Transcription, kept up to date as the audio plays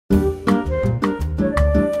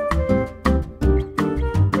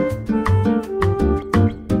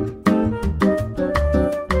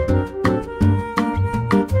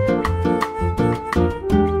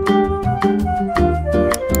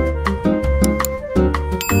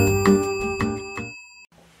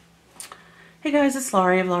guys, it's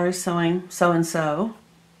Laurie of Laurie's Sewing, Sewing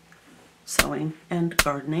and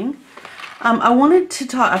Gardening. I wanted to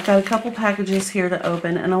talk, I've got a couple packages here to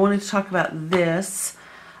open, and I wanted to talk about this.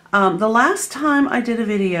 The last time I did a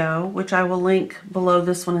video, which I will link below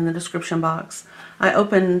this one in the description box, I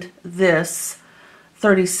opened this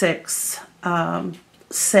 36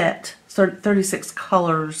 set, 36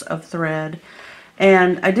 colors of thread,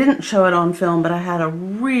 and I didn't show it on film, but I had a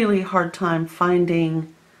really hard time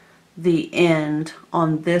finding the end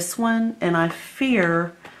on this one, and I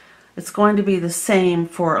fear it's going to be the same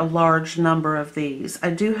for a large number of these. I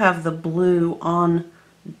do have the blue on,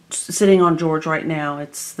 sitting on George right now.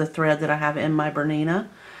 It's the thread that I have in my Bernina.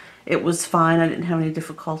 It was fine, I didn't have any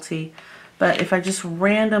difficulty, but if I just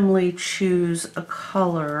randomly choose a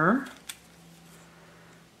color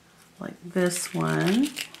like this one,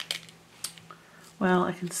 well,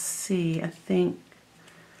 I can see, I think,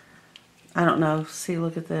 I don't know, see,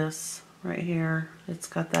 look at this right here. It's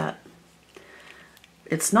got that.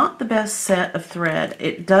 It's not the best set of thread.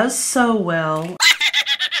 It does sew well.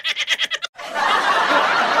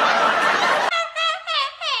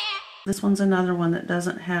 This one's another one that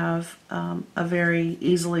doesn't have a very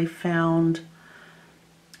easily found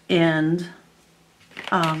end.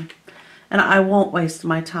 And I won't waste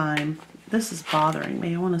my time. This is bothering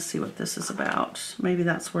me. I want to see what this is about. Maybe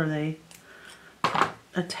that's where they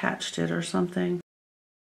attached it or something.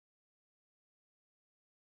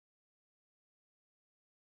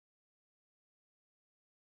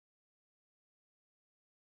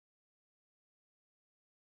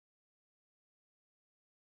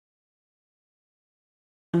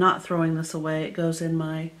 I'm not throwing this away. It goes in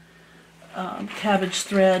my cabbage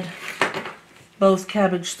thread, both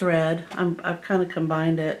cabbage thread. I've kind of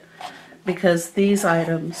combined it because these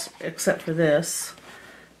items, except for this,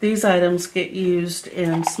 these items get used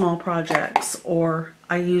in small projects, or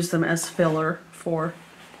I use them as filler for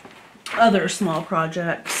other small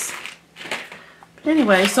projects. But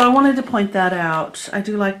anyway, so I wanted to point that out. I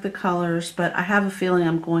do like the colors, but I have a feeling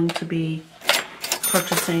I'm going to be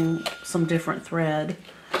purchasing some different thread.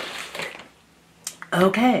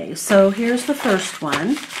 Okay, so here's the first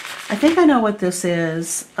one. I think I know what this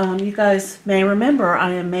is. You guys may remember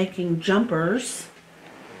I am making jumpers,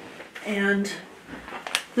 and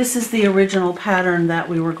this is the original pattern that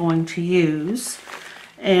we were going to use,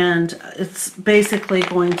 and it's basically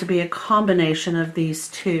going to be a combination of these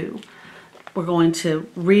two. We're going to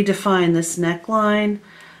redefine this neckline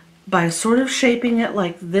by sort of shaping it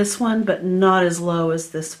like this one, but not as low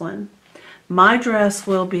as this one. My dress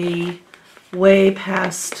will be way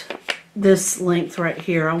past this length right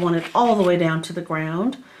here. I want it all the way down to the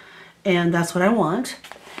ground, and that's what I want.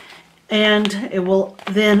 And it will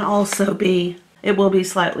then also be, it will be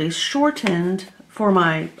slightly shortened for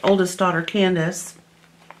my oldest daughter, Candace.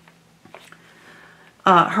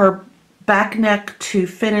 Her back neck to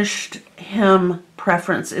finished hem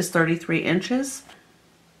preference is 33 inches.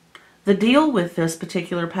 The deal with this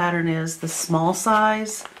particular pattern is the small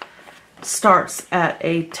size starts at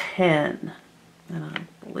a 10. And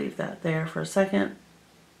I'll leave that there for a second.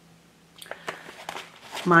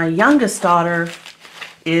 My youngest daughter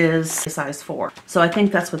is size 4. So I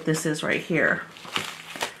think that's what this is right here.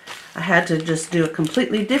 I had to just do a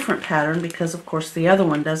completely different pattern because, of course, the other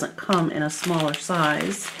one doesn't come in a smaller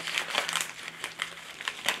size.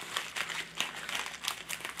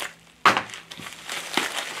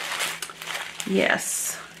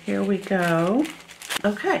 Yes, here we go.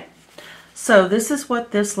 Okay. So this is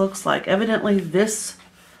what this looks like. Evidently this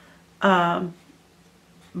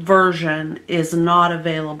version is not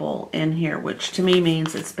available in here, which to me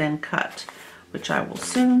means it's been cut, which I will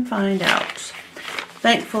soon find out.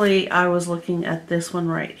 Thankfully, I was looking at this one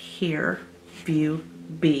right here, view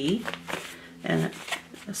B, and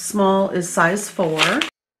small is size 4.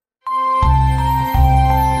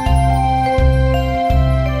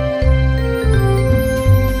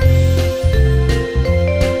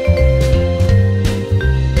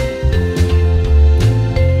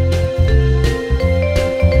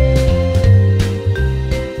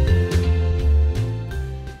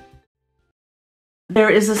 There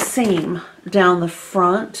is a seam down the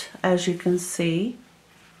front, as you can see,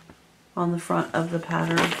 on the front of the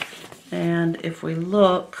pattern. And if we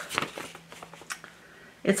look,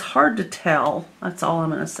 it's hard to tell, that's all I'm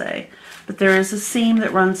going to say. But there is a seam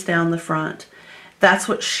that runs down the front. That's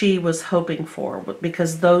what she was hoping for,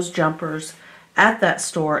 because those jumpers at that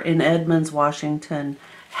store in Edmonds, Washington,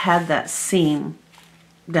 had that seam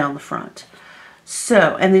down the front.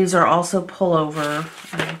 So, and these are also pullover,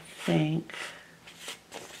 I think.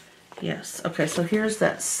 Yes, okay, so here's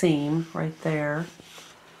that seam right there.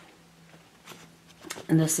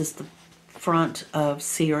 And this is the front of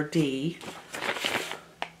C or D.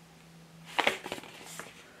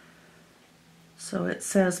 So it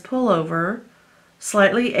says pullover,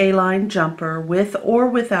 slightly A-line jumper with or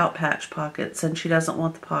without patch pockets, and she doesn't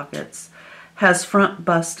want the pockets. Has front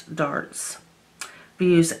bust darts.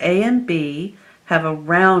 Views A and B have a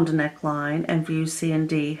round neckline, and views C and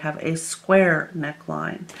D have a square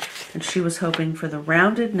neckline. And she was hoping for the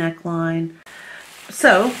rounded neckline.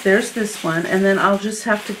 So there's this one, and then I'll just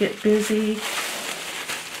have to get busy,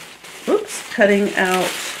 cutting out,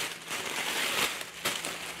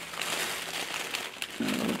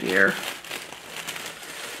 oh dear,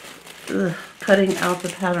 cutting out the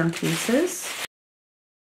pattern pieces.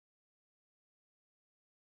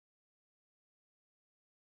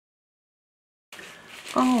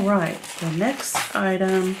 All right, the next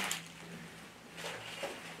item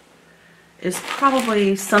is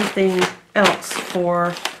probably something else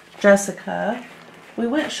for Jessica. We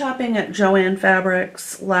went shopping at Joann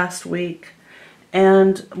Fabrics last week,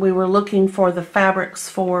 and we were looking for the fabrics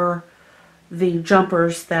for the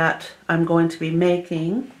jumpers that I'm going to be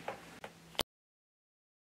making.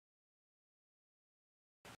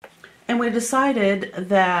 And we decided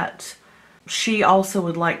that she also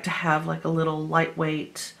would like to have like a little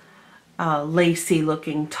lightweight, lacy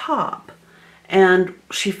looking top. And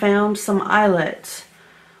she found some eyelet,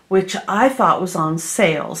 which I thought was on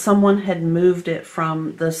sale. Someone had moved it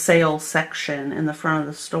from the sale section in the front of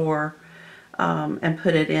the store and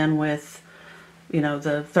put it in with, you know,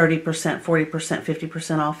 the 30%, 40%,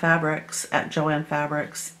 50% off fabrics at Joann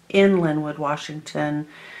Fabrics in Linwood, Washington.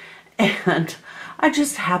 And I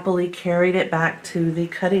just happily carried it back to the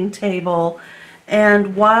cutting table.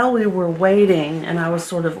 And while we were waiting and I was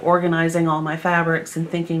sort of organizing all my fabrics and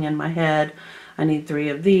thinking in my head, I need 3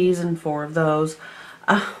 of these and 4 of those,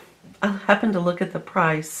 I happened to look at the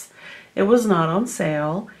price. It was not on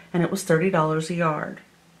sale, and it was $30 a yard.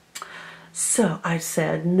 So I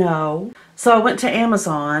said no. So I went to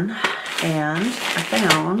Amazon and I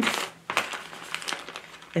found,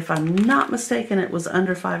 if I'm not mistaken, it was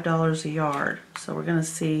under $5 a yard. So we're going to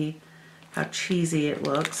see how cheesy it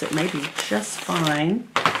looks. It may be just fine.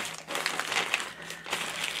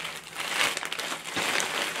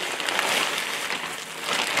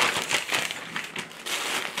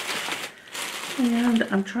 And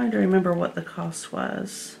I'm trying to remember what the cost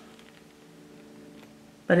was.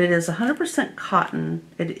 But it is 100% cotton.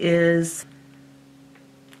 It is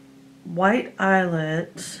white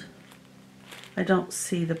eyelet. I don't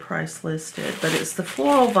see the price listed, but it's the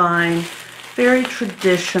floral vine, very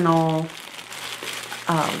traditional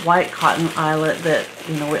white cotton eyelet that,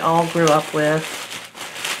 you know, we all grew up with.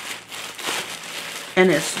 And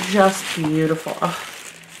it's just beautiful. Oh,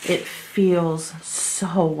 it feels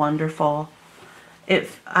so wonderful.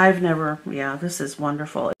 I've never, yeah, this is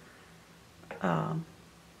wonderful.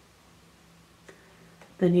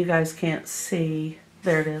 Then you guys can't see,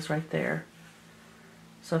 there it is right there.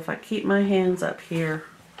 So if I keep my hands up here,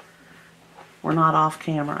 we're not off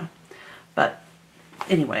camera. But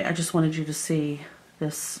anyway, I just wanted you to see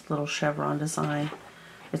this little chevron design.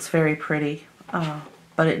 It's very pretty,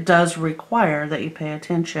 but it does require that you pay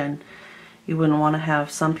attention. You wouldn't want to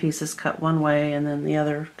have some pieces cut one way and then the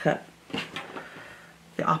other cut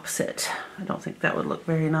the opposite. I don't think that would look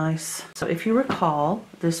very nice. So if you recall,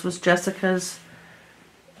 this was Jessica's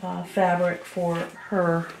fabric for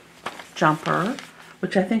her jumper,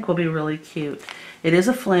 which I think will be really cute. It is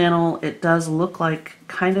a flannel. It does look like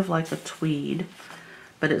kind of like a tweed,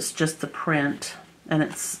 but it's just the print, and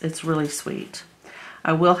it's really sweet.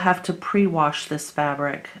 I will have to pre-wash this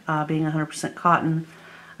fabric, being 100% cotton.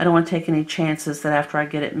 I don't want to take any chances that after I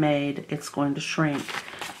get it made, it's going to shrink,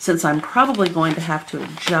 since I'm probably going to have to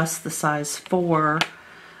adjust the size 4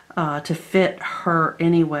 to fit her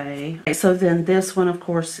anyway. Okay, so then this one, of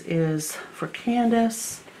course, is for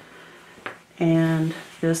Candace, and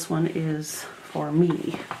this one is for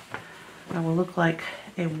me. I will look like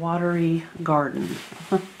a watery garden.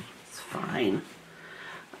 It's fine.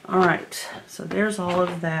 Alright, so there's all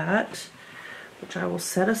of that, which I will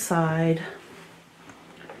set aside.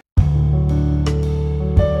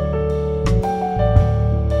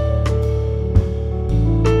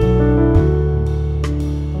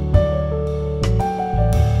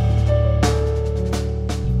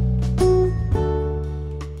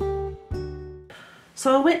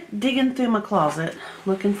 So I went digging through my closet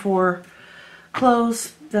looking for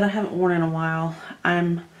clothes that I haven't worn in a while.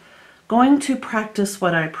 I'm going to practice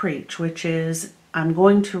what I preach, which is I'm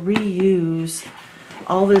going to reuse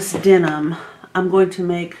all this denim. I'm going to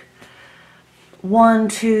make 1,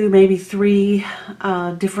 2, maybe 3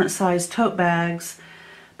 different size tote bags,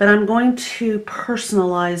 but I'm going to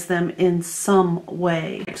personalize them in some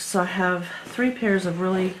way. So I have 3 pairs of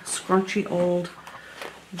really scrunchy old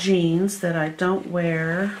jeans that I don't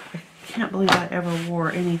wear. I can't believe I ever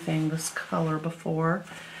wore anything this color before.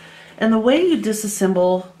 And the way you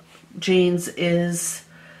disassemble jeans is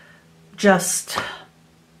just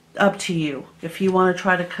up to you. If you want to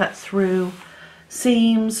try to cut through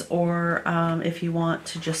seams, or if you want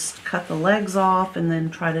to just cut the legs off and then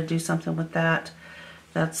try to do something with that,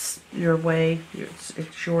 that's your way.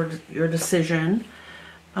 It's your decision.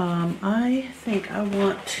 I think I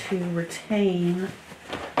want to retain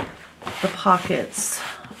the pockets.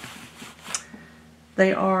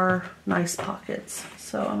 They are nice pockets,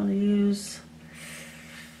 so I'm going to use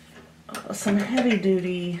some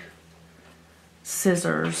heavy-duty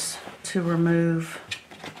scissors to remove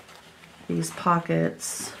these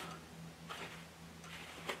pockets.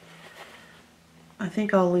 I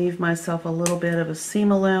think I'll leave myself a little bit of a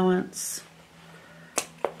seam allowance,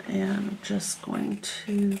 and I'm just going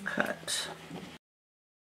to cut.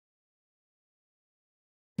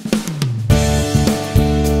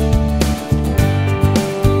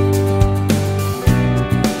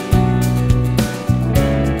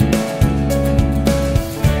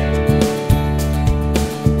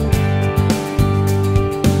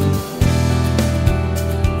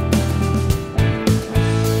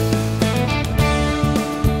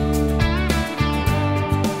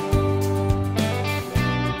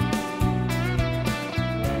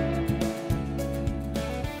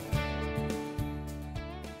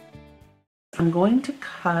 I'm going to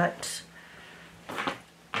cut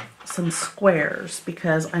some squares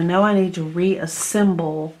because I know I need to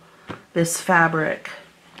reassemble this fabric.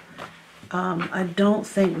 I don't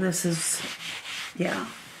think this is, yeah,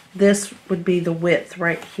 this would be the width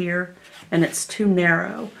right here, and it's too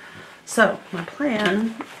narrow. So my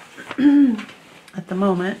plan at the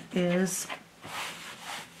moment is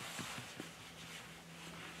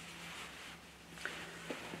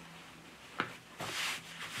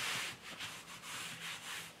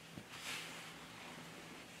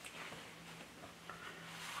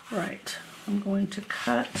right, I'm going to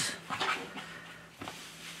cut.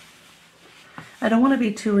 I don't want to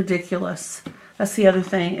be too ridiculous. That's the other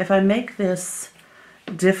thing. If I make this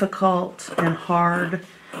difficult and hard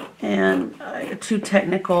and too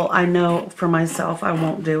technical, I know for myself I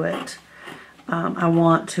won't do it. I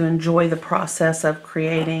want to enjoy the process of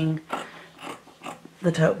creating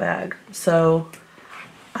the tote bag. So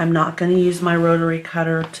I'm not going to use my rotary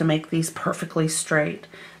cutter to make these perfectly straight.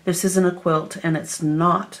 This isn't a quilt, and it's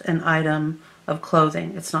not an item of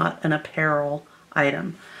clothing. It's not an apparel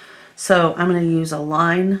item. So I'm going to use a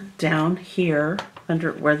line down here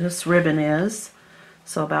under where this ribbon is.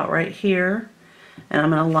 So about right here. And I'm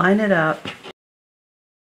going to line it up.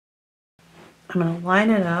 I'm going to line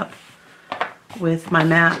it up with my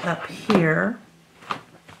mat up here.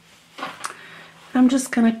 I'm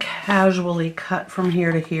just going to casually cut from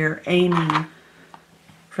here to here, aiming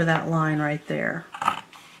for that line right there.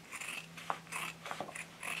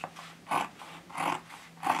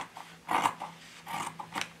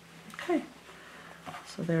 Okay,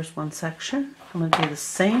 so there's one section. I'm going to do the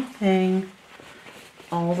same thing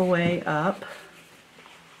all the way up.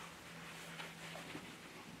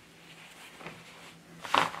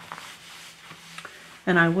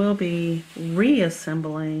 And I will be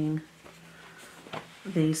reassembling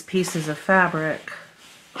these pieces of fabric.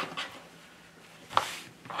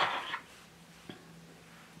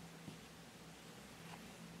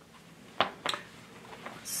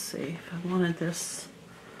 Let's see if I wanted this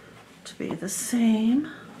to be the same.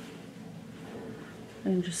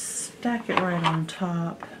 And just stack it right on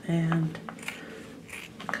top and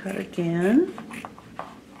cut again.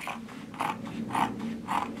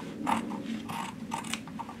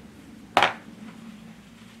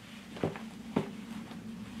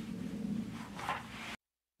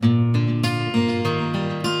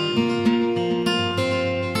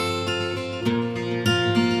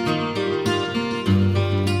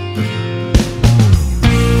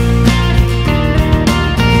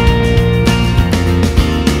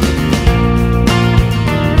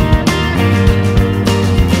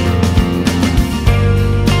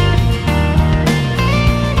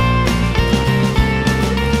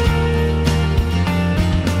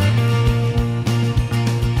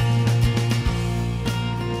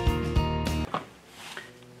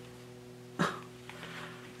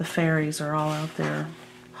 The fairies are all out there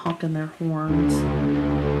honking their horns.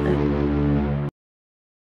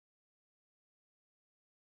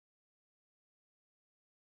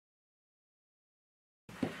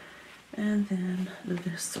 And then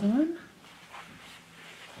this one.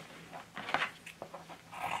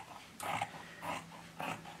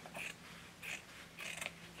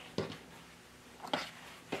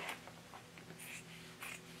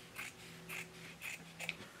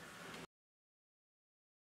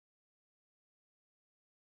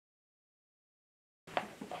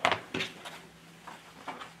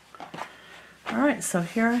 Alright, so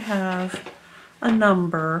here I have a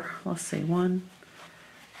number. Let's see, 1,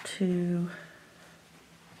 2,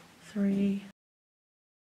 3.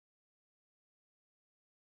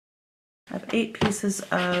 I have 8 pieces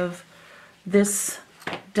of this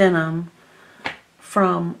denim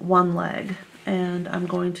from one leg, and I'm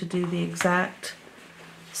going to do the exact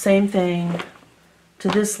same thing to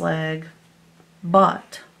this leg,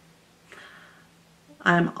 but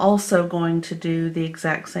I'm also going to do the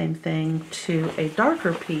exact same thing to a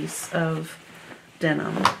darker piece of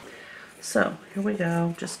denim. So here we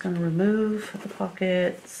go. Just going to remove the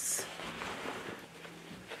pockets.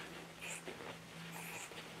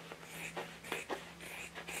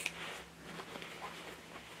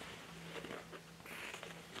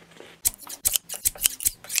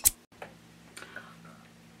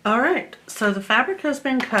 Alright, so the fabric has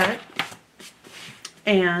been cut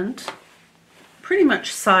and pretty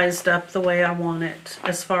much sized up the way I want it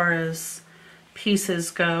as far as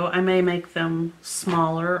pieces go. I may make them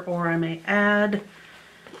smaller, or I may add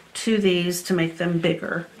to these to make them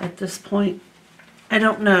bigger at this point. I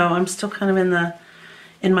don't know. I'm still kind of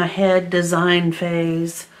in my head design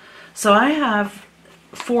phase. So I have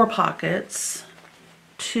 4 pockets,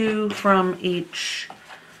 2 from each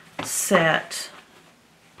set,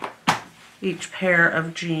 each pair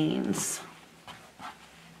of jeans.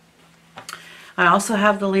 I also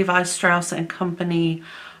have the Levi Strauss & Company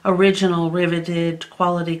original riveted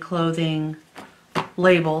quality clothing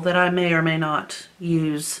label that I may or may not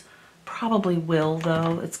use. Probably will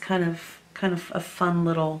though. It's kind of a fun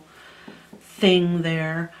little thing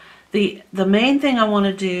there. The main thing I want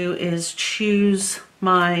to do is choose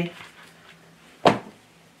my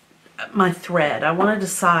thread. I want to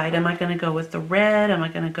decide, am I going to go with the red? Am I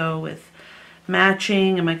going to go with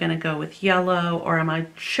matching? Am I going to go with yellow? Or am I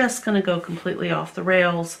just going to go completely off the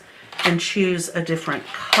rails and choose a different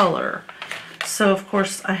color? So of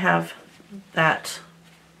course I have that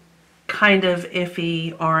kind of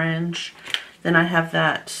iffy orange. Then I have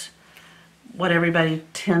that, what everybody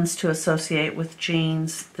tends to associate with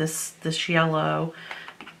jeans, this yellow.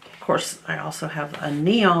 Of course I also have a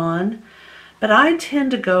neon, but I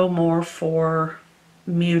tend to go more for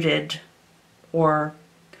muted or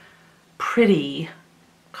pretty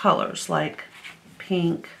colors like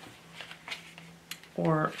pink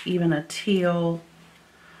or even a teal,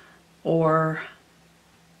 or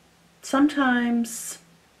sometimes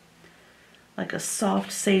like a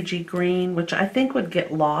soft sagey green, which I think would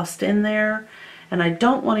get lost in there. And I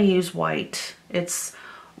don't want to use white. It's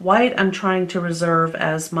white I'm trying to reserve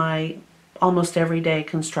as my almost everyday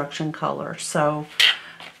construction color. So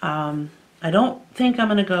I don't think I'm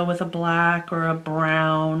going to go with a black or a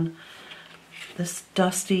brown. This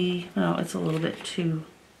dusty, no, it's a little bit too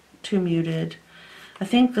muted. I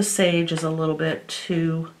think the sage is a little bit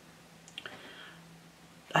too,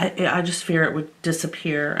 I just fear it would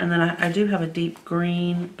disappear. And then I do have a deep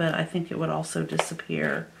green, but I think it would also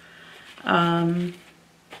disappear.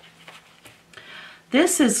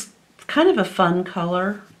 This is kind of a fun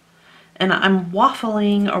color, and I'm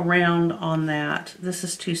waffling around on that. This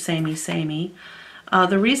is too samey.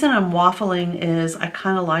 The reason I'm waffling is I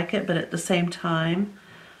kind of like it, but at the same time,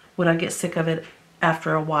 would I get sick of it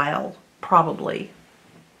after a while? Probably.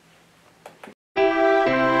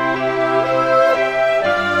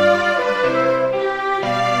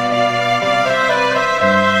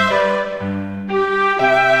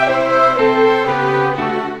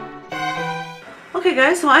 Okay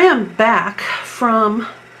guys, so I am back from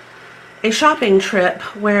a shopping trip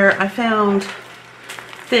where I found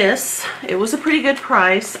this. It was a pretty good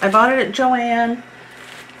price. I bought it at Joann.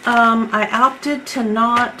 I opted to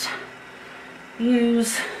not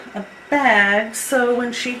use a bag, so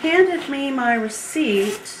when she handed me my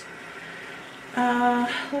receipt,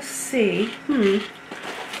 let's see,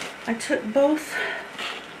 I took both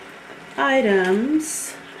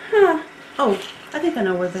items. Oh, I think I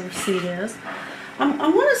know where the receipt is. I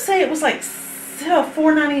want to say it was like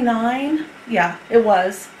 $4.99. Yeah, it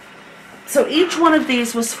was. So each one of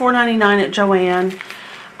these was $4.99 at Joann.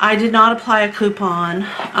 I did not apply a coupon.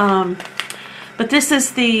 But this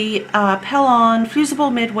is the Pellon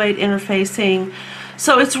Fusible Midweight Interfacing.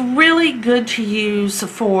 So it's really good to use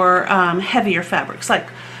for heavier fabrics like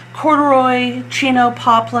corduroy, chino,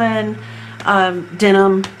 poplin,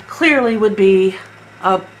 denim. Clearly would be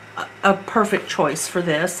a perfect choice for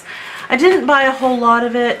this. I didn't buy a whole lot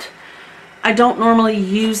of it. I don't normally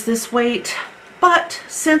use this weight, but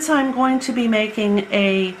since I'm going to be making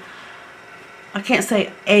I can't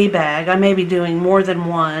say a bag, I may be doing more than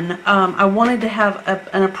one, I wanted to have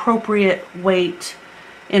an appropriate weight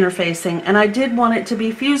interfacing, and I did want it to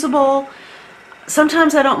be fusible.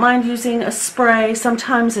 Sometimes I don't mind using a spray.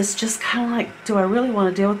 Sometimes it's just kind of like, do I really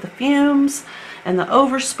want to deal with the fumes and the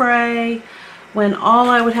overspray when all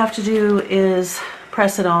I would have to do is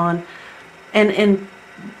press it on? And in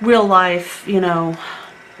real life, you know,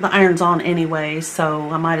 the iron's on anyway, so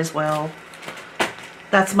I might as well.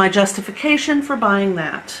 That's my justification for buying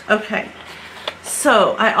that. Okay,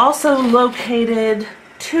 so I also located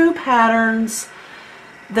 2 patterns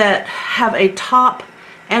that have a top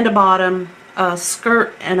and a bottom, a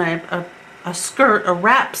skirt and a skirt, a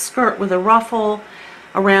wrap skirt with a ruffle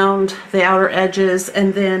around the outer edges,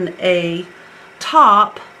 and then a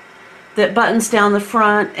top that buttons down the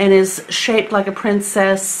front and is shaped like a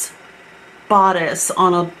princess bodice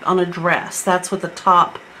on a dress. That's what the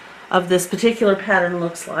top of this particular pattern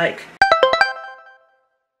looks like.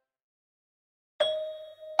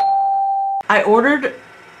 I ordered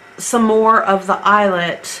some more of the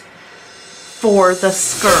eyelet for the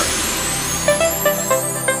skirt.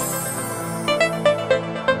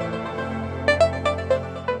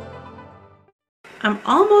 I'm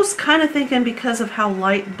almost kind of thinking, because of how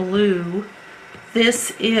light blue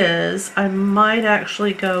this is, I might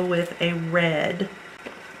actually go with a red.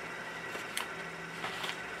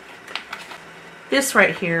 This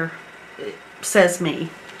right here says me.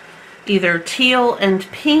 Either teal and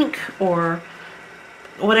pink, or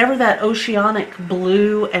whatever that oceanic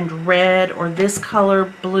blue and red, or this color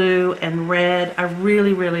blue and red, I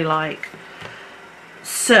really, really like.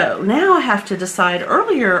 So now I have to decide.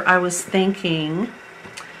 Earlier I was thinking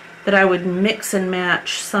that I would mix and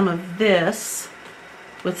match some of this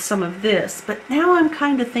with some of this, but now I'm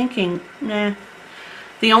kind of thinking, nah.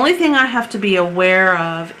 The only thing I have to be aware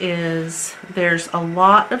of is there's a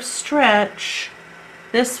lot of stretch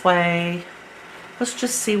this way. Let's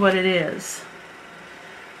just see what it is.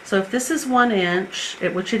 So if this is 1 inch,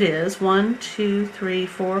 which it is, 1, 2, 3,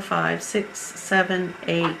 4, 5, 6, 7,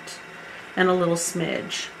 8, and a little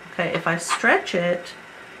smidge. Okay, if I stretch it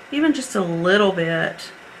even just a little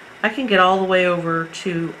bit, I can get all the way over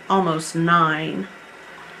to almost 9.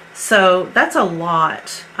 So that's a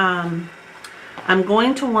lot. I'm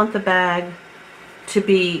going to want the bag to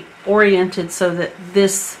be oriented so that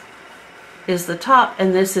this is the top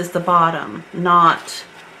and this is the bottom, not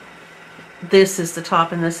this is the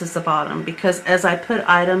top and this is the bottom, because as I put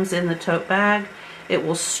items in the tote bag, it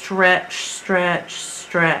will stretch, stretch,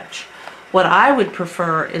 stretch. What I would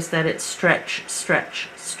prefer is that it's stretch, stretch,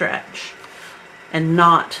 stretch, and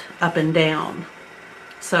not up and down.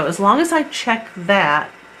 So as long as I check that,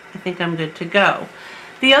 I think I'm good to go.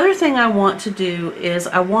 The other thing I want to do is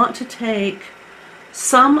I want to take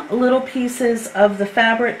some little pieces of the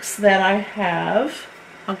fabrics that I have.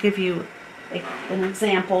 I'll give you an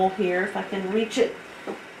example here if I can reach it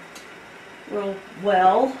real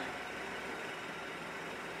well.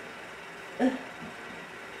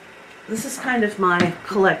 This is kind of my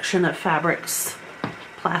collection of fabrics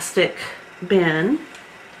plastic bin,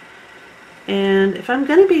 and if I'm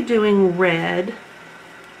going to be doing red,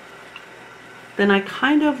 then I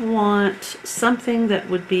kind of want something that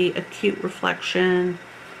would be a cute reflection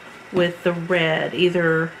with the red.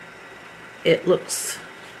 Either it looks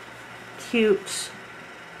cute,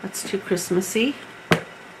 that's too Christmassy.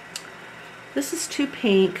 This is too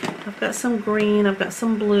pink. I've got some green, I've got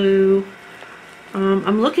some blue.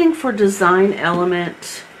 I'm looking for design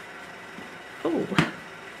element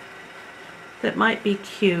that might be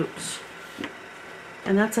cute.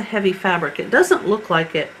 And that's a heavy fabric. It doesn't look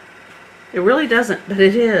like it. It really doesn't, but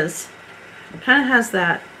it is. It kind of has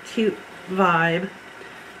that cute vibe.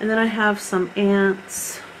 And then I have some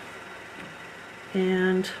ants.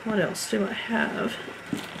 And what else do I have?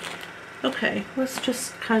 Okay, let's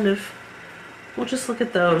just kind of, we'll just look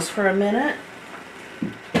at those for a minute.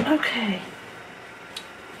 Okay.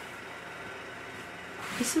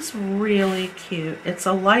 This is really cute. It's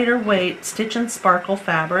a lighter weight Stitch and Sparkle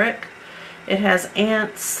fabric. It has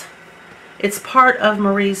ants. It's part of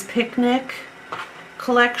Marie's Picnic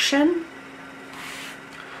collection.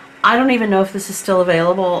 I don't even know if this is still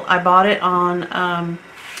available. I bought it on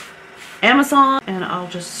Amazon, and I'll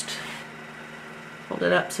just hold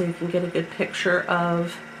it up so you can get a good picture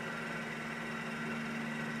of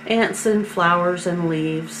ants and flowers and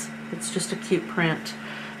leaves. It's just a cute print.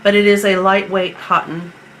 But it is a lightweight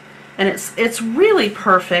cotton, and it's really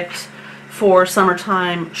perfect for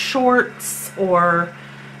summertime shorts, or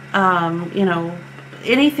you know,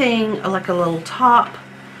 anything like a little top,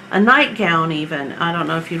 a nightgown even. I don't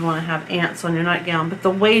know if you'd want to have ants on your nightgown, but the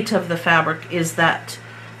weight of the fabric is that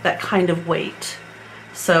kind of weight.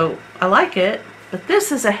 So I like it, but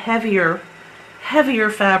this is a heavier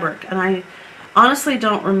fabric, and I honestly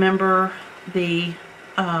don't remember the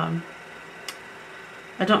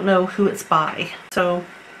I don't know who it's by. So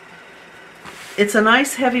it's a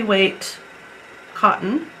nice heavyweight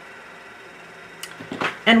cotton.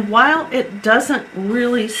 And while it doesn't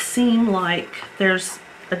really seem like there's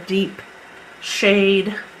a deep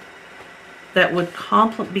shade that would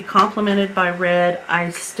be complemented by red,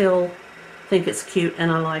 I still think it's cute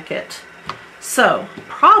and I like it. So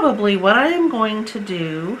probably what I am going to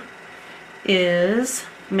do is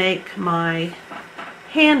make my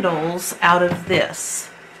handles out of this.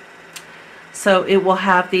 So it will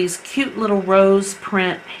have these cute little rose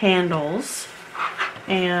print handles,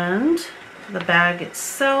 and the bag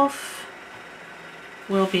itself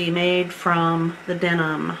will be made from the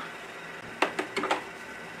denim.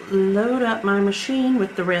 Load up my machine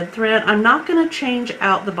with the red thread. I'm not going to change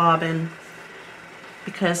out the bobbin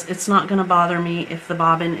because it's not going to bother me if the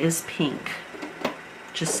bobbin is pink.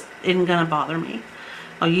 Just isn't going to bother me.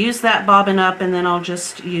 I'll use that bobbin up and then I'll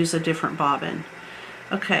just use a different bobbin.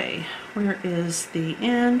 Okay, where is the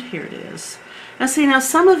end? Here it is. Now see, now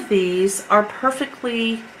some of these are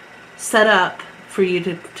perfectly set up for you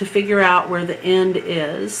to figure out where the end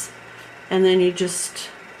is, and then you just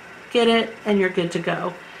get it and you're good to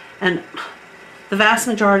go. And the vast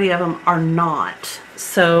majority of them are not,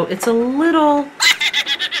 so it's a little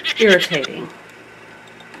irritating.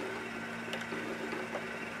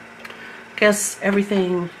 Guess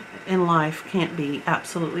everything in life can't be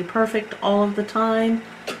absolutely perfect all of the time.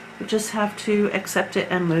 You just have to accept it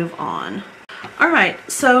and move on. Alright,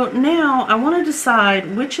 so now I want to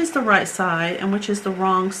decide which is the right side and which is the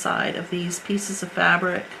wrong side of these pieces of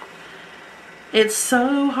fabric. It's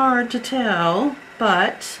so hard to tell,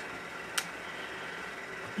 but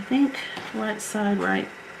I think right side,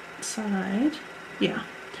 yeah.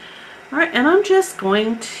 Alright, and I'm just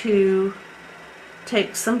going to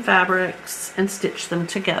take some fabrics and stitch them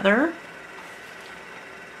together.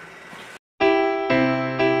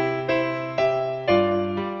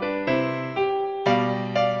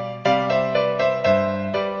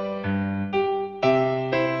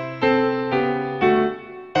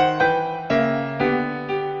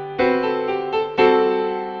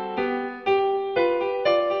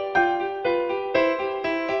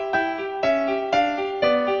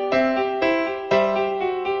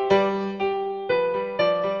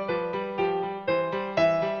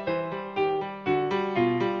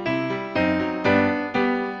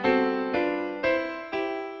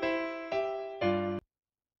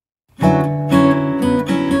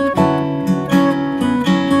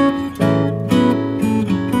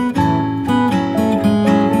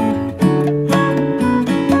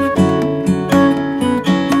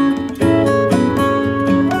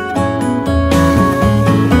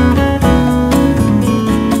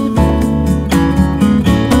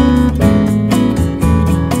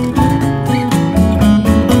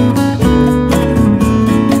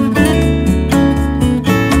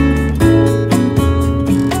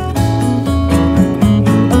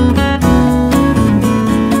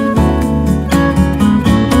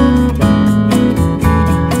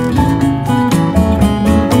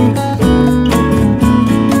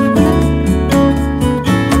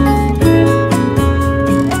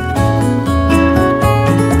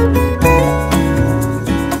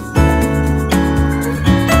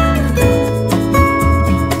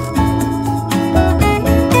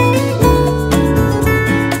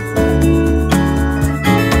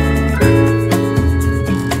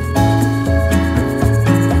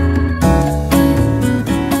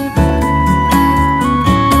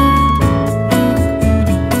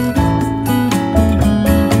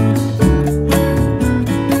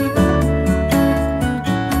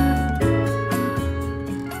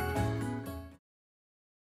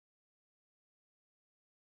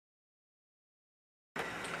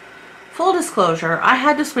 Full disclosure, I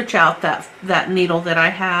had to switch out that needle that I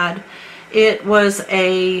had. It was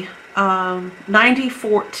a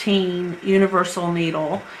 9014 universal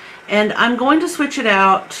needle, and I'm going to switch it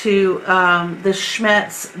out to the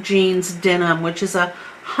Schmetz Jeans Denim, which is a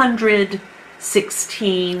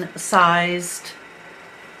 116 sized.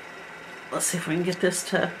 Let's see if we can get this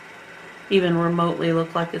to even remotely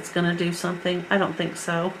look like it's going to do something. I don't think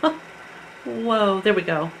so. Whoa, there we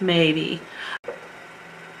go. Maybe.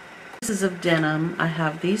 Pieces of denim. I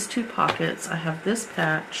have these two pockets. I have this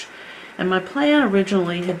patch. And my plan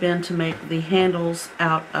originally had been to make the handles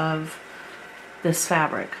out of this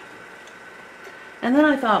fabric. And then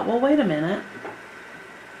I thought, well, wait a minute.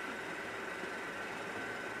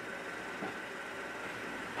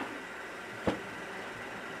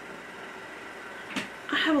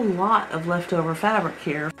 I have a lot of leftover fabric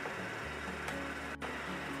here.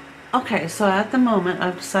 Okay, so at the moment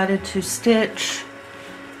I've decided to stitch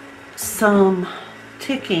some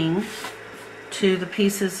ticking to the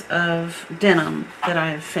pieces of denim that I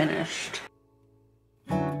have finished.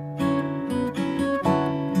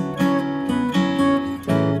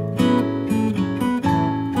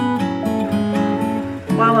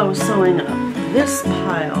 While I was sewing up this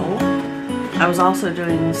pile, I was also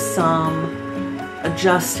doing some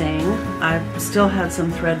adjusting. I still had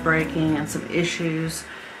some thread breaking and some issues,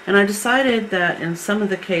 and I decided that in some of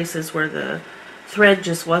the cases where the thread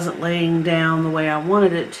just wasn't laying down the way I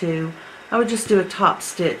wanted it to, I would just do a top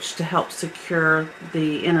stitch to help secure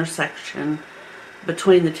the intersection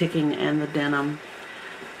between the ticking and the denim.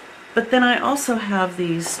 But then I also have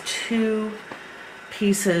these two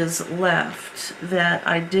pieces left that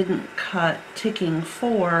I didn't cut ticking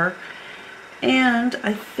for, and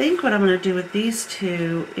I think what I'm going to do with these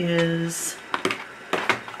two is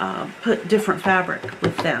put different fabric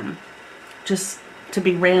with them, just to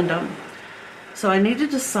be random. So I need to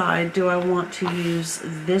decide, do I want to use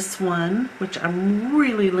this one, which I'm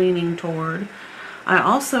really leaning toward. I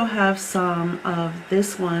also have some of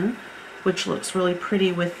this one, which looks really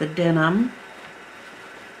pretty with the denim.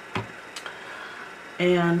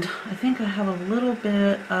 And I think I have a little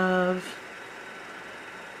bit of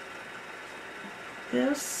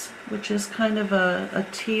this, which is kind of a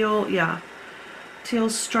teal, yeah, teal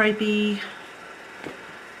stripy,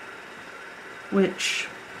 which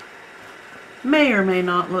may or may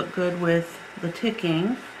not look good with the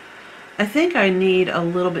ticking. I think I need a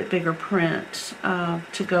little bit bigger print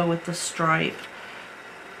to go with the stripe.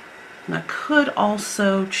 And I could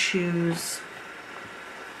also choose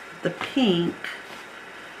the pink,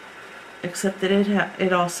 except that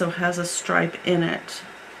it also has a stripe in it,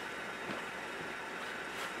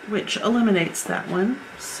 which eliminates that one.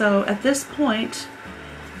 So at this point,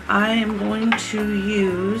 I am going to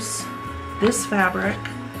use this fabric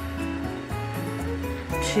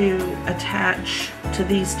to attach to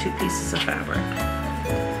these two pieces of fabric.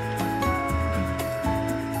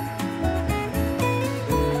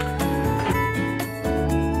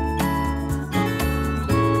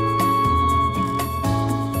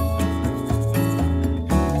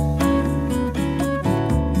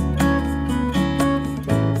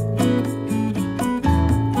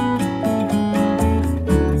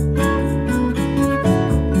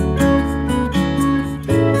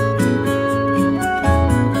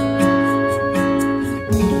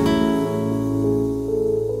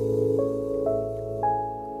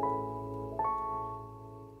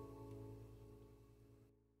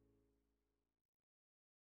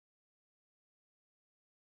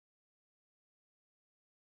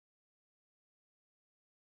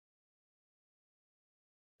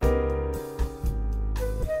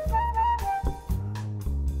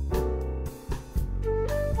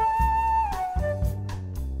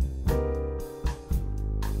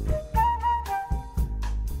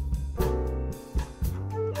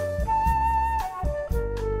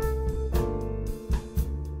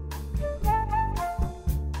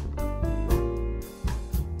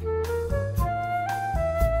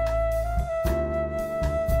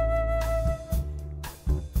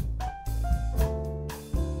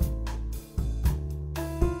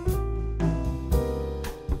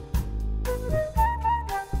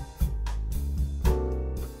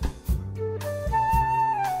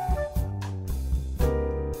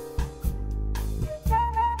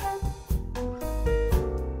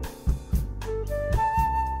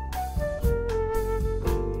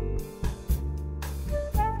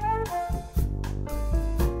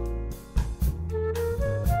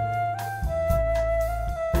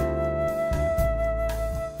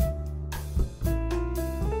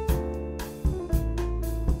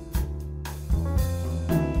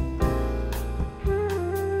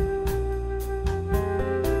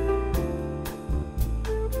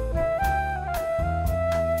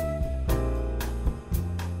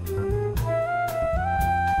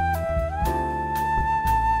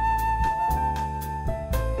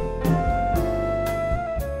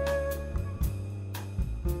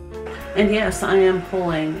 And yes, I am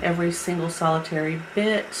pulling every single solitary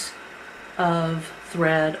bit of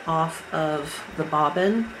thread off of the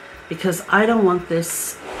bobbin because I don't want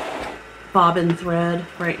this bobbin thread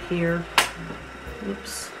right here,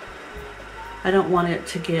 oops, I don't want it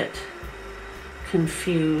to get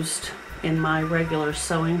confused in my regular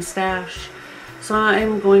sewing stash. So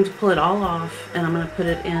I'm going to pull it all off and I'm going to put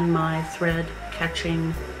it in my thread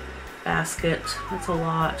catching basket. That's a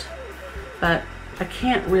lot, but I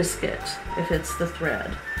can't risk it if it's the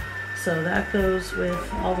thread. So that goes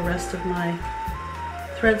with all the rest of my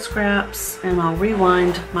thread scraps, and I'll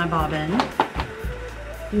rewind my bobbin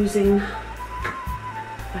using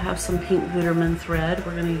I have some pink Gutermann thread.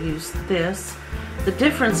 We're going to use this. The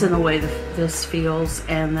difference in the way this feels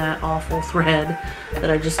and that awful thread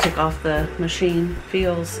that I just took off the machine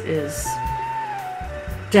feels is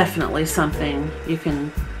definitely something you can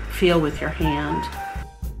feel with your hand.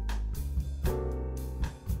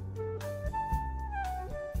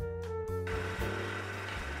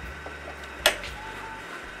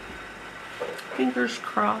 Fingers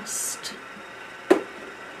crossed.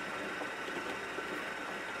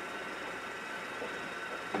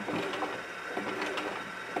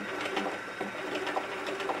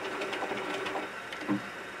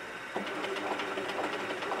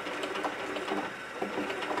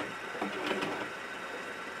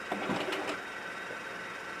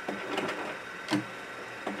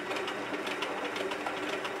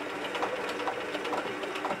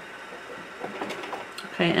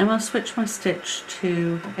 Okay, I'm going to switch my stitch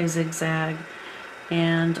to a zigzag,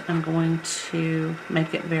 and I'm going to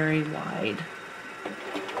make it very wide.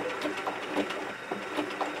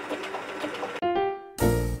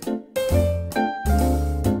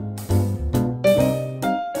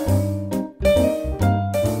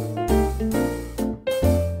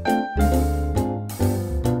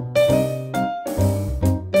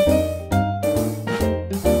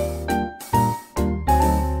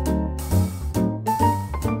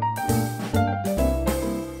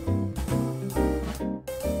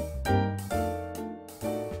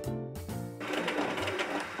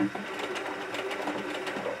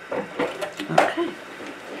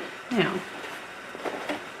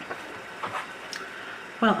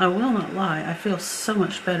 Well, I will not lie, I feel so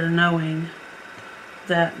much better knowing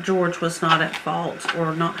that George was not at fault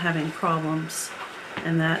or not having problems,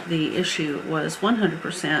 and that the issue was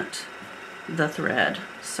 100% the thread.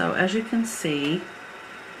 So as you can see,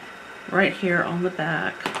 right here on the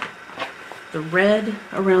back, the red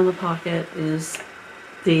around the pocket is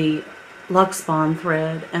the Luxbond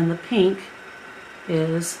thread, and the pink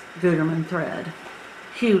is Gutermann thread.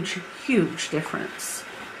 Huge, huge difference.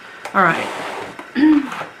 All right.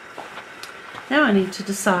 Now I need to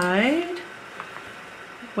decide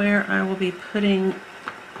where I will be putting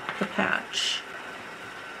the patch.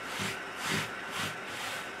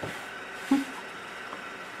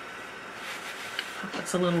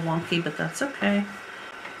 That's a little wonky, but that's okay.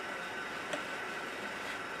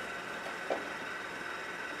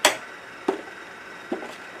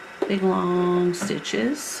 Big long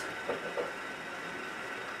stitches.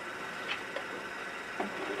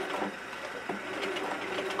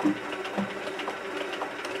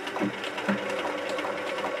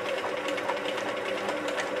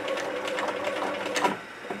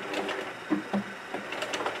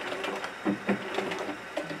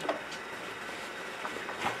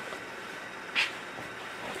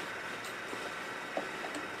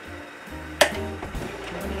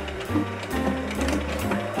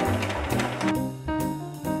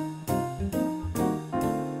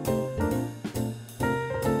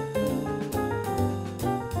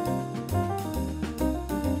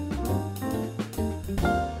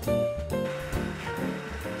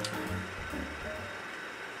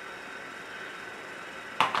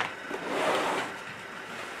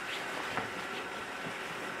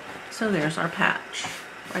 So there's our patch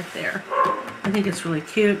right there. I think it's really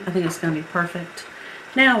cute. I think it's going to be perfect.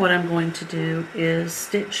 Now what I'm going to do is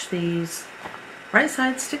stitch these right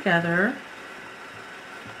sides together.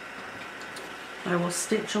 I will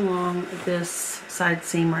stitch along this side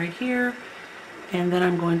seam right here, and then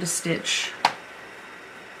I'm going to stitch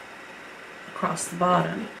across the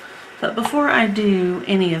bottom. But before I do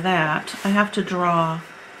any of that, I have to draw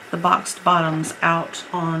the boxed bottoms out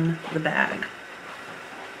on the bag.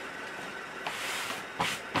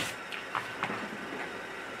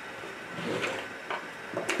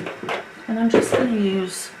 And I'm just going to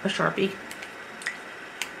use a Sharpie,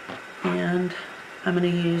 and I'm going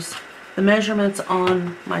to use the measurements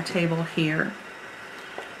on my table here.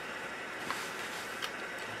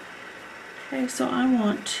 Okay, so I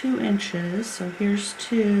want 2 inches, so here's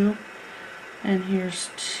 2 and here's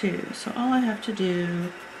 2. So all I have to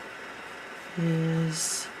do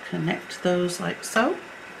is connect those like so.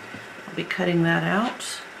 I'll be cutting that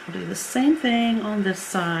out. I'll do the same thing on this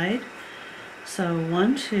side. So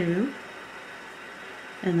 1, 2.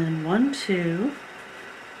 And then 1, 2,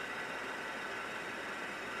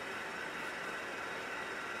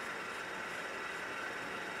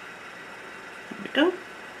 there we go.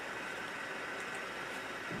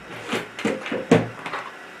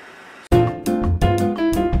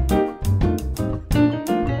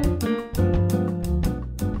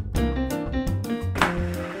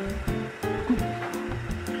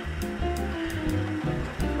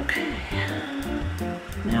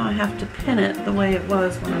 Now I have to pin it the way it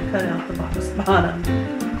was when I cut out the box bottom.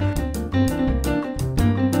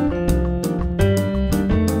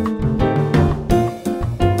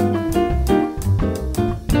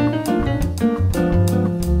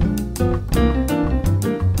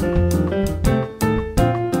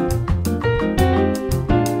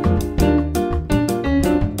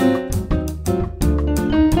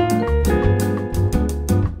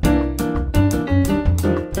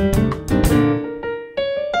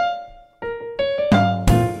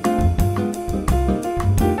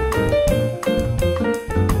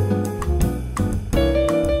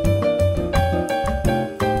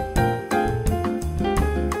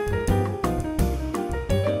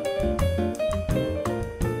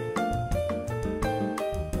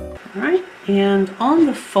 Alright, and on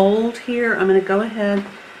the fold here, I'm going to go ahead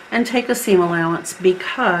and take a seam allowance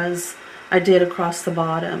because I did across the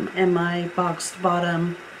bottom, and my boxed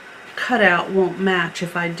bottom cutout won't match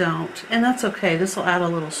if I don't. And that's okay, this will add a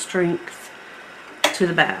little strength to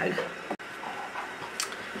the bag.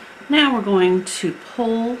 Now we're going to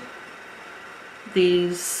pull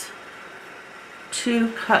these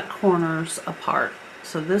two cut corners apart.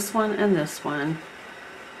 So this one and this one.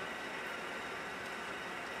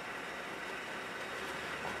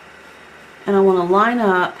 And I want to line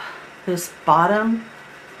up this bottom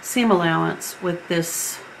seam allowance with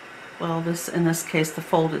this, well, this, in this case, the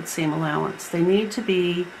folded seam allowance. They need to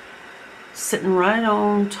be sitting right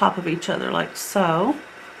on top of each other like so.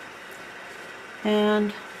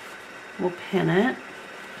 And we'll pin it.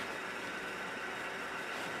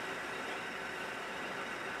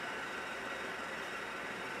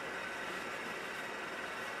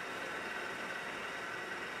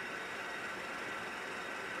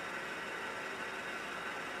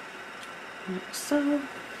 Like so,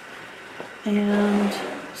 and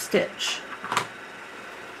stitch.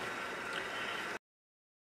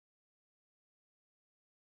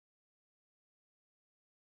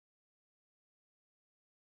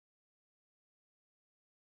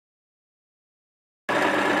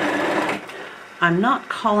 I'm not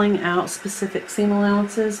calling out specific seam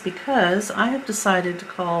allowances because I have decided to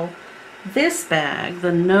call this bag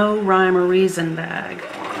the No Rhyme or Reason bag.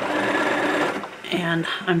 And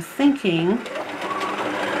I'm thinking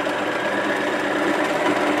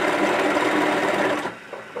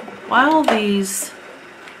while these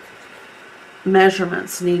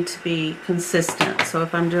measurements need to be consistent, so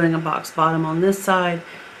if I'm doing a box bottom on this side,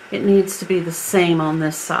 it needs to be the same on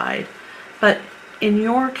this side. But in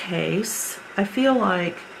your case, I feel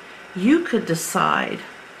like you could decide,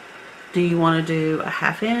 do you want to do a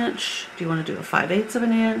 1/2 inch? Do you want to do a 5/8 of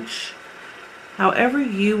an inch? However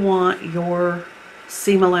you want your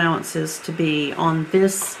seam allowances to be on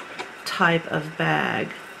this type of bag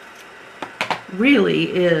really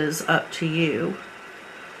is up to you.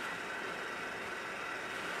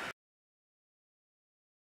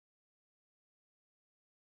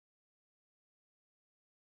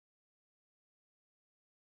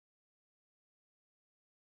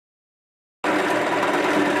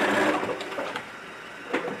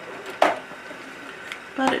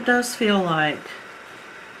 But it does feel like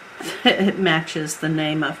it matches the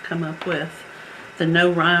name I've come up with, the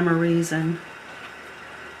No Rhyme or Reason.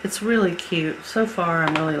 It's really cute. So far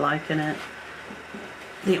I'm really liking it.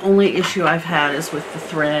 The only issue I've had is with the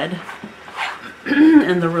thread.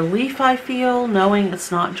 And the relief I feel knowing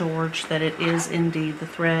it's not George, that it is indeed the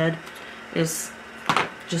thread, is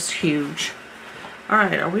just huge.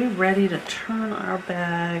 Alright, are we ready to turn our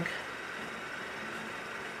bag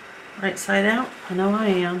right side out? I know I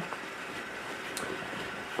am.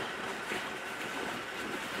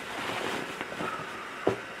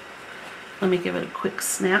 Let me give it a quick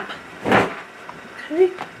snap.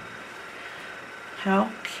 Okay. How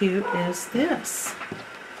cute is this?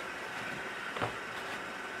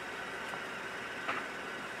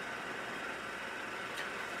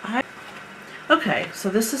 Okay, so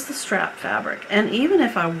this is the strap fabric, and even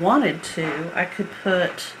if I wanted to, I could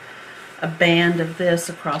put a band of this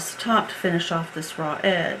across the top to finish off this raw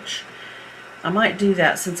edge. I might do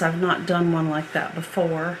that since I've not done one like that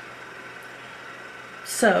before.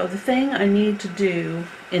 So the thing I need to do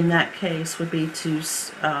in that case would be to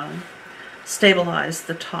stabilize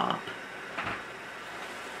the top,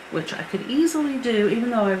 which I could easily do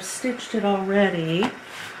even though I've stitched it already.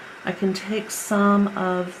 I can take some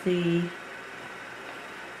of the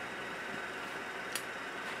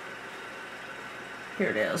here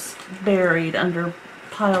it is, buried under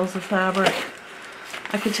piles of fabric.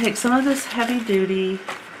 I could take some of this heavy-duty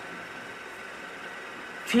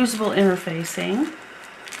fusible interfacing,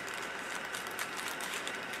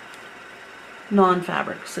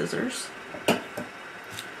 non-fabric scissors,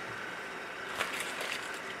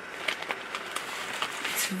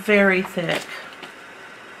 very thick.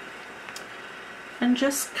 And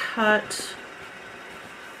just cut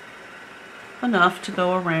enough to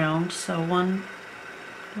go around. So one,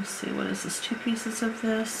 let's see, what is this, 2 pieces of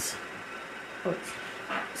this? Oh,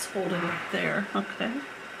 it's folded up there. Okay,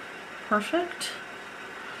 perfect.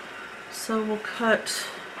 So we'll cut,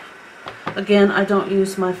 again, I don't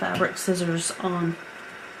use my fabric scissors on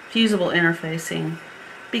fusible interfacing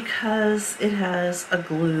because it has a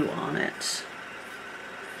glue on it.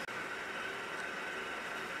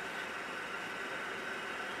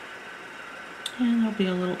 And there'll be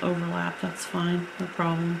a little overlap, that's fine, no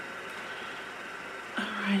problem.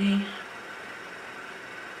 Alrighty.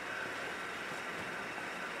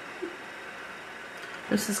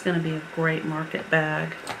 This is going to be a great market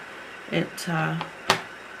bag. It's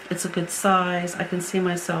a good size. I can see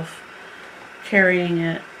myself carrying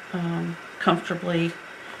it comfortably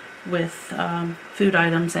with food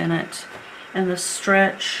items in it. And the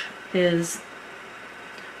stretch is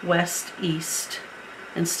west-east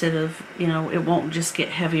instead of, you know, it won't just get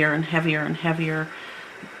heavier and heavier and heavier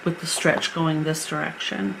with the stretch going this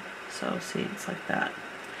direction. So see, it's like that.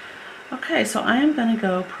 Okay, so I am going to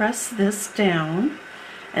go press this down,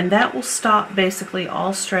 and that will stop basically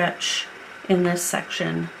all stretch in this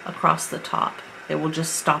section across the top. It will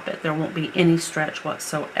just stop it. There won't be any stretch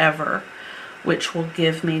whatsoever, which will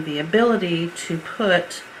give me the ability to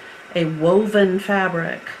put a woven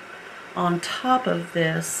fabric on top of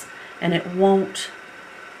this, and it won't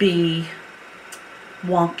be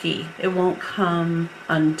wonky. It won't come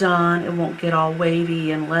undone. It won't get all wavy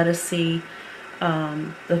and lettucey.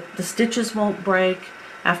 The stitches won't break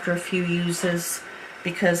after a few uses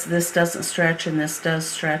because this doesn't stretch and this does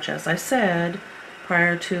stretch. As I said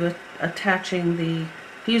prior to attaching the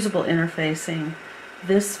fusible interfacing,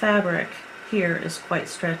 this fabric here is quite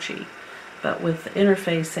stretchy, but with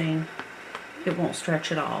interfacing it won't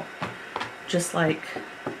stretch at all, just like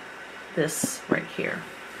this right here.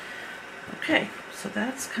 Okay, so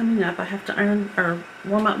that's coming up. I have to iron or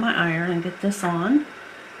warm up my iron and get this on,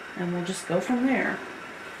 and we'll just go from there.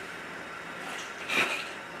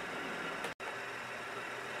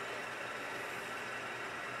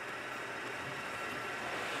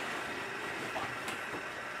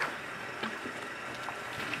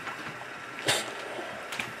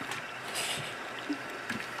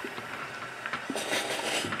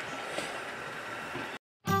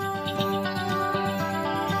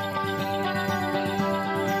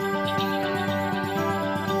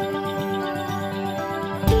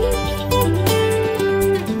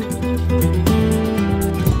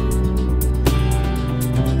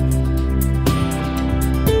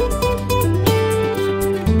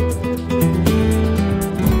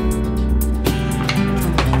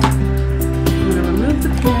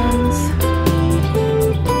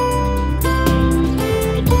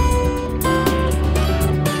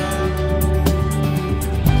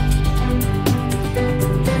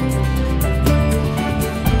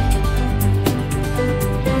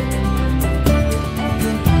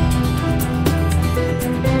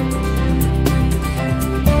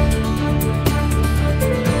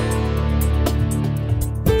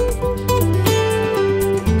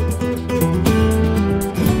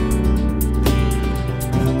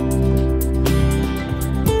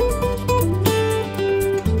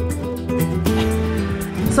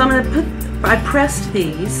 So I'm going to I pressed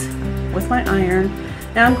these with my iron.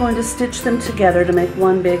 Now I'm going to stitch them together to make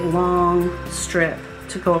one big long strip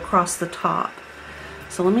to go across the top.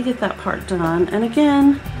 So let me get that part done. And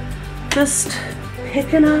again, just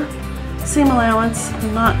picking a seam allowance,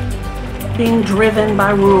 not being driven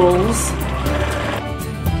by rules.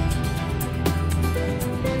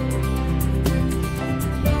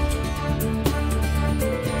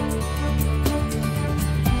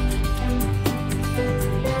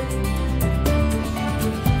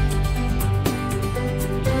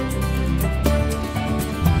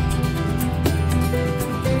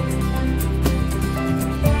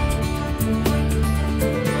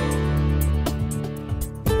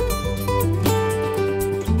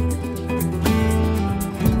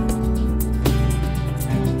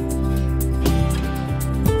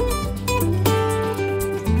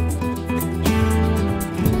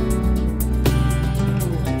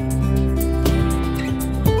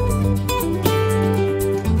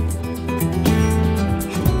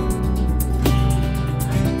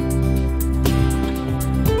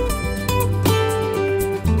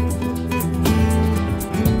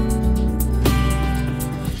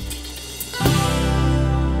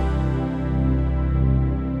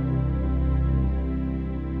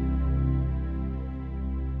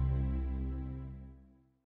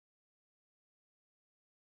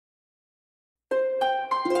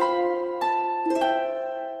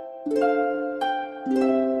 But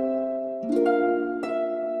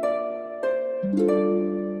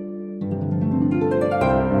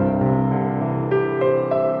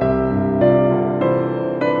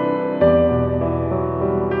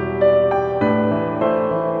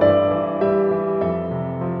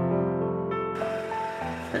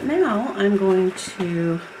now I'm going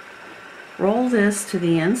to roll this to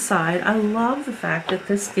the inside. I love the fact that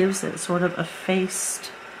this gives it sort of a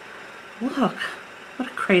faced look. What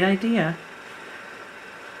a great idea.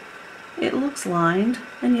 It looks lined,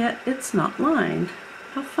 and yet it's not lined.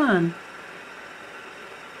 How fun.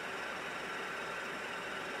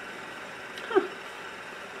 Huh.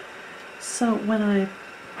 So when I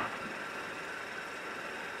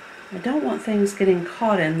don't want things getting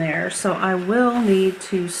caught in there, so I will need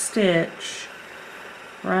to stitch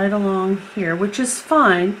right along here, which is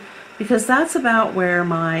fine because that's about where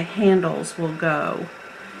my handles will go,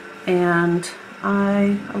 and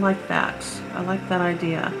I like that. I like that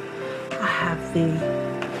idea. I have the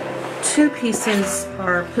two pieces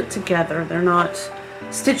are put together. They're not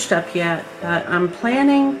stitched up yet, but I'm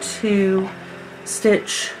planning to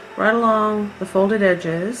stitch right along the folded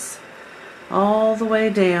edges all the way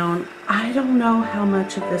down. I don't know how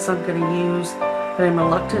much of this I'm going to use, but I'm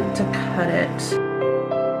reluctant to cut it.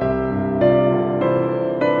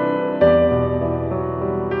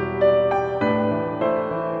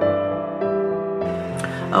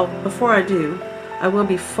 Oh, before I do, I will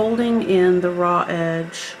be folding in the raw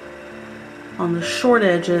edge on the short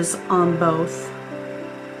edges on both,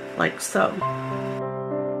 like so.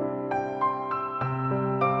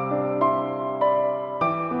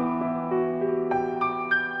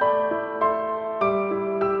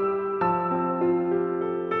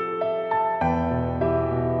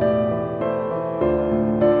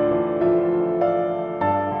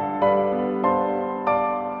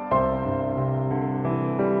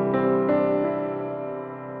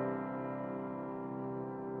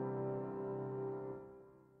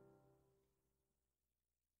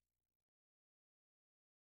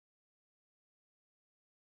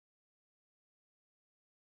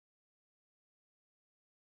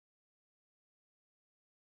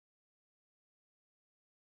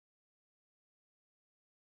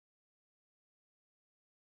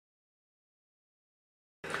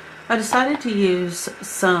 I decided to use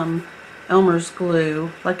some Elmer's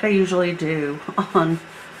glue, like I usually do on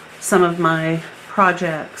some of my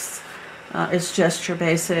projects. It's just your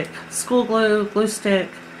basic school glue, glue stick.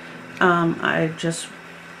 It's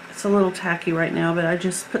a little tacky right now, but I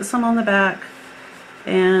just put some on the back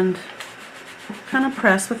and kind of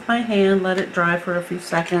press with my hand, let it dry for a few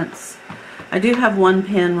seconds. I do have one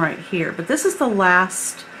pin right here, but this is the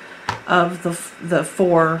last of the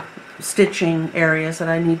four stitching areas that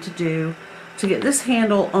I need to do to get this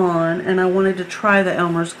handle on, and I wanted to try the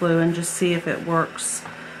Elmer's glue and just see if it works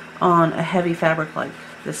on a heavy fabric like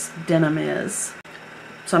this denim is.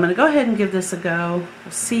 So I'm going to go ahead and give this a go.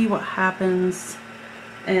 We'll see what happens,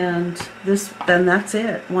 and then that's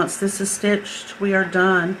it. Once this is stitched, we are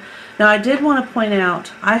done. Now I did want to point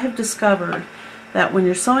out, I have discovered that when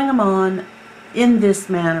you're sewing them on in this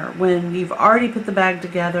manner, when you've already put the bag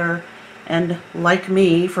together and, like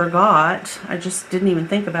me, forgot, I just didn't even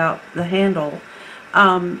think about the handle,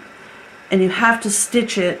 and you have to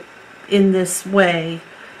stitch it in this way.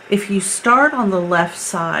 If you start on the left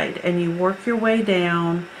side and you work your way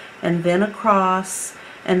down and then across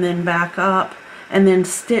and then back up and then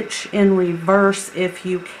stitch in reverse if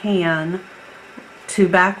you can to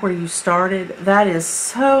back where you started, that is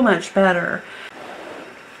so much better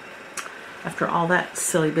after all that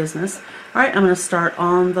silly business. Alright, I'm going to start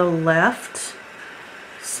on the left,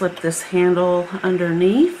 slip this handle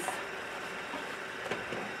underneath,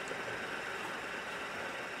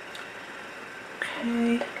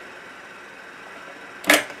 okay,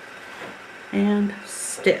 and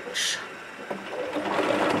stitch.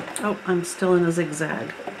 Oh, I'm still in a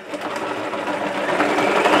zigzag.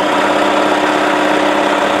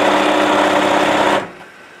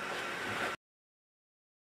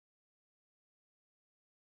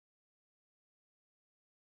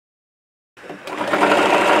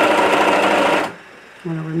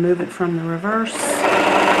 I'm going to remove it from the reverse.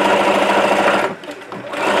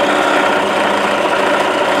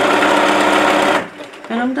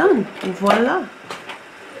 And I'm done. Voila!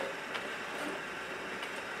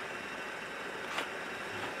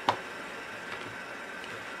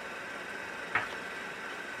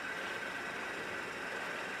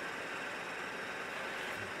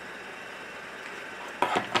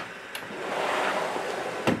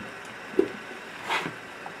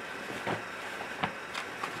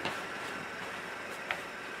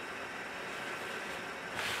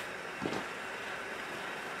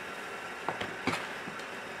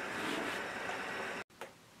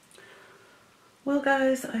 Well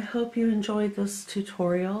guys, I hope you enjoyed this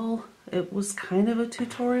tutorial. It was kind of a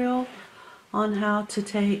tutorial on how to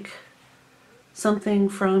take something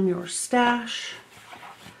from your stash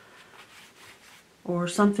or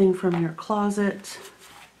something from your closet,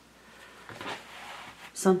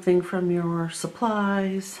 something from your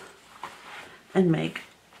supplies, and make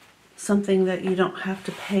something that you don't have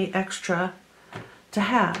to pay extra to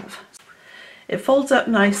have. It folds up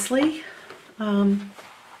nicely.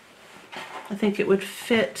 I think it would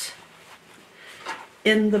fit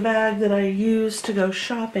in the bag that I use to go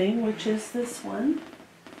shopping, which is this one.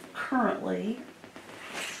 Currently,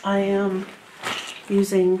 I am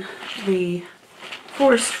using the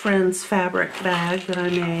Forest Friends fabric bag that I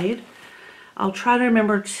made. I'll try to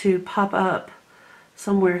remember to pop up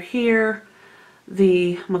somewhere here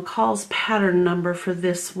the McCall's pattern number for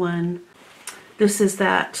this one. This is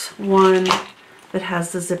that one that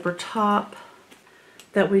has the zipper top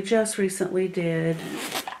that we just recently did.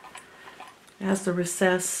 It has the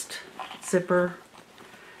recessed zipper,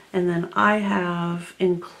 and then I have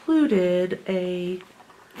included a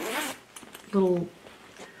little,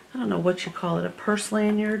 I don't know what you call it, a purse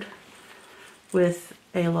lanyard with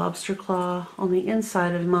a lobster claw on the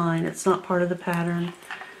inside of mine. It's not part of the pattern.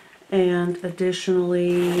 And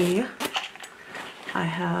additionally, I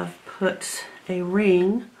have put a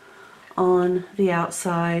ring on the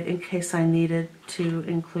outside in case I needed to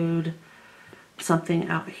include something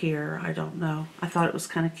out here. I don't know. I thought it was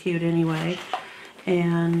kind of cute anyway.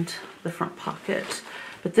 And the front pocket.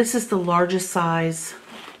 But this is the largest size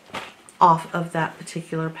off of that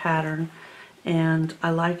particular pattern, and I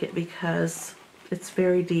like it because it's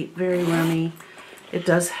very deep, very roomy. It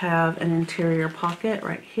does have an interior pocket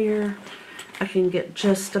right here. I can get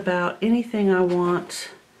just about anything I want.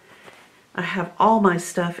 I have all my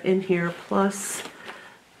stuff in here, plus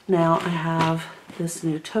now I have this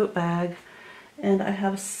new tote bag, and I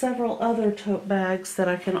have several other tote bags that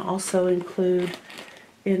I can also include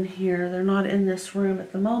in here. They're not in this room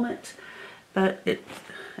at the moment, but it,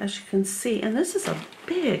 as you can see, and this is a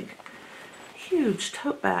big, huge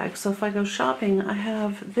tote bag, so if I go shopping, I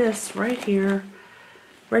have this right here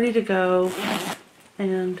ready to go,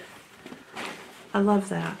 and I love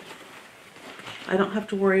that. I don't have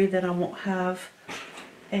to worry that I won't have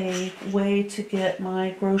a way to get my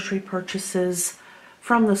grocery purchases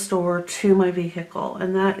from the store to my vehicle,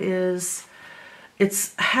 and that is,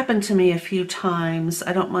 it's happened to me a few times.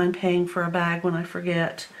 I don't mind paying for a bag when I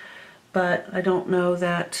forget, but I don't know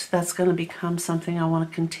that that's going to become something I want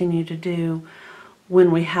to continue to do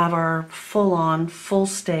when we have our full-on,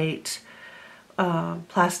 full-state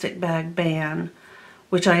plastic bag ban,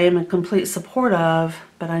 which I am in complete support of,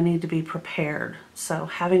 but I need to be prepared. So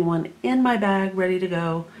having one in my bag ready to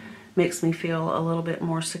go makes me feel a little bit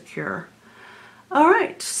more secure.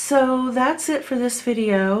 Alright, so that's it for this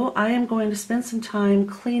video. I am going to spend some time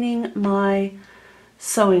cleaning my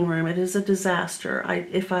sewing room. It is a disaster.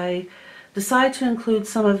 If I decide to include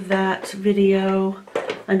some of that video,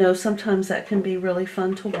 I know sometimes that can be really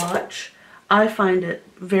fun to watch. I find it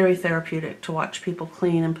very therapeutic to watch people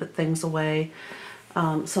clean and put things away.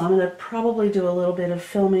 So I'm going to probably do a little bit of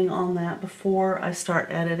filming on that before I start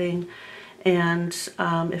editing, and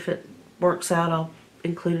if it works out, I'll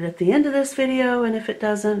include it at the end of this video, and if it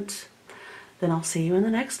doesn't, then I'll see you in the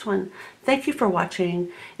next one. Thank you for watching.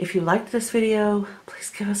 If you liked this video, please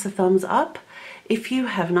give us a thumbs up. If you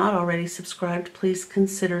have not already subscribed, please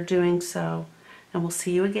consider doing so, and we'll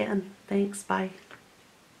see you again. Thanks, bye.